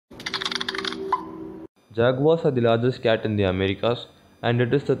Jaguars are the largest cat in the Americas, and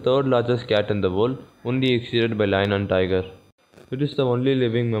it is the third largest cat in the world, only exceeded by lion and tiger. It is the only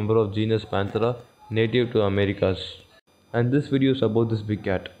living member of genus Panthera, native to Americas. And this video is about this big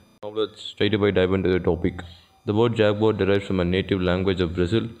cat. Now let's straight away dive into the topic. The word jaguar derives from a native language of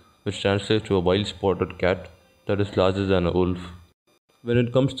Brazil, which translates to a wild spotted cat that is larger than a wolf. When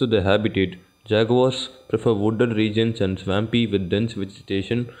it comes to their habitat, jaguars prefer wooded regions and swampy with dense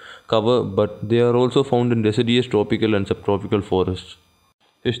vegetation cover, but they are also found in deciduous tropical and subtropical forests.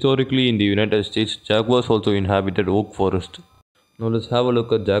 Historically, in the United States, jaguars also inhabited oak forest. Now let's have a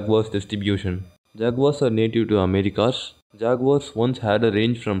look at jaguars' distribution. Jaguars are native to Americas. Jaguars once had a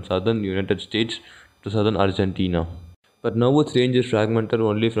range from southern United States to southern Argentina, but now its range is fragmented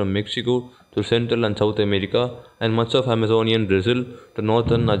only from Mexico to Central and South America and much of Amazonian Brazil to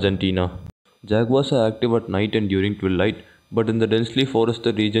northern Argentina. Jaguars are active at night and during twilight, but in the densely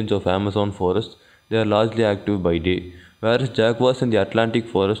forested regions of Amazon forest, they are largely active by day, whereas jaguars in the Atlantic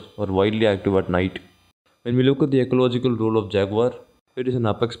forest are widely active at night. When we look at the ecological role of jaguar, it is an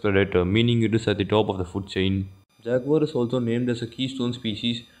apex predator, meaning it is at the top of the food chain. Jaguar is also named as a keystone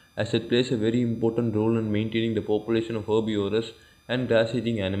species as it plays a very important role in maintaining the population of herbivorous and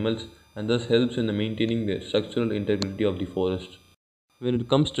grass-eating animals and thus helps in maintaining the structural integrity of the forest. When it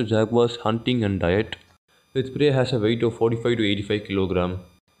comes to jaguars' hunting and diet, its prey has a weight of 45 to 85 kg.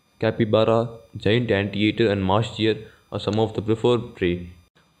 Capybara, giant anteater and marsh deer are some of the preferred prey.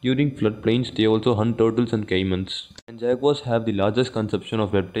 During floodplains, they also hunt turtles and caimans. And jaguars have the largest consumption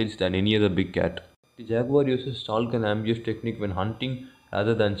of reptiles than any other big cat. The jaguar uses stalk and ambush technique when hunting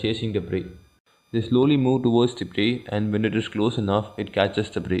rather than chasing the prey. They slowly move towards the prey, and when it is close enough, it catches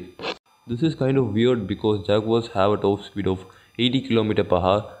the prey. This is kind of weird because jaguars have a top speed of 80 km per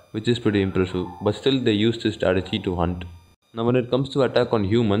hour, which is pretty impressive, but still they use this strategy to hunt. Now when it comes to attack on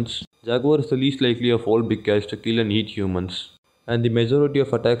humans, jaguar is the least likely of all big cats to kill and eat humans. And the majority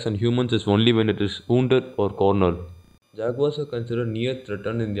of attacks on humans is only when it is wounded or cornered. Jaguars are considered near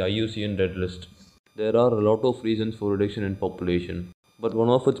threatened in the IUCN Red List. There are a lot of reasons for reduction in population, but one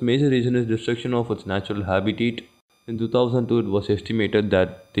of its major reasons is destruction of its natural habitat. In 2002, it was estimated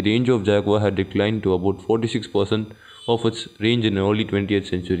that the range of jaguar had declined to about 46% of its range in early 20th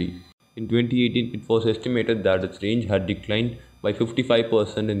century. In 2018, it was estimated that its range had declined by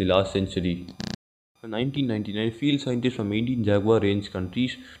 55% in the last century. In 1999, field scientists from 18 jaguar range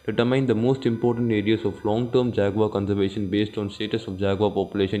countries determined the most important areas of long-term jaguar conservation based on status of jaguar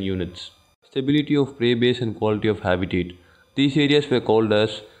population units, stability of prey base and quality of habitat. These areas were called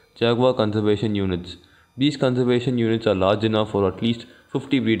as jaguar conservation units. These conservation units are large enough for at least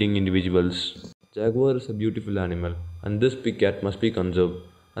 50 breeding individuals. Jaguar is a beautiful animal, and this big cat must be conserved.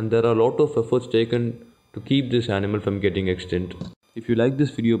 And there are a lot of efforts taken to keep this animal from getting extinct. If you like this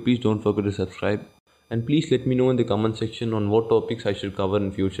video, please don't forget to subscribe. And please let me know in the comment section on what topics I should cover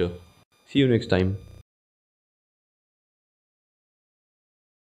in future. See you next time.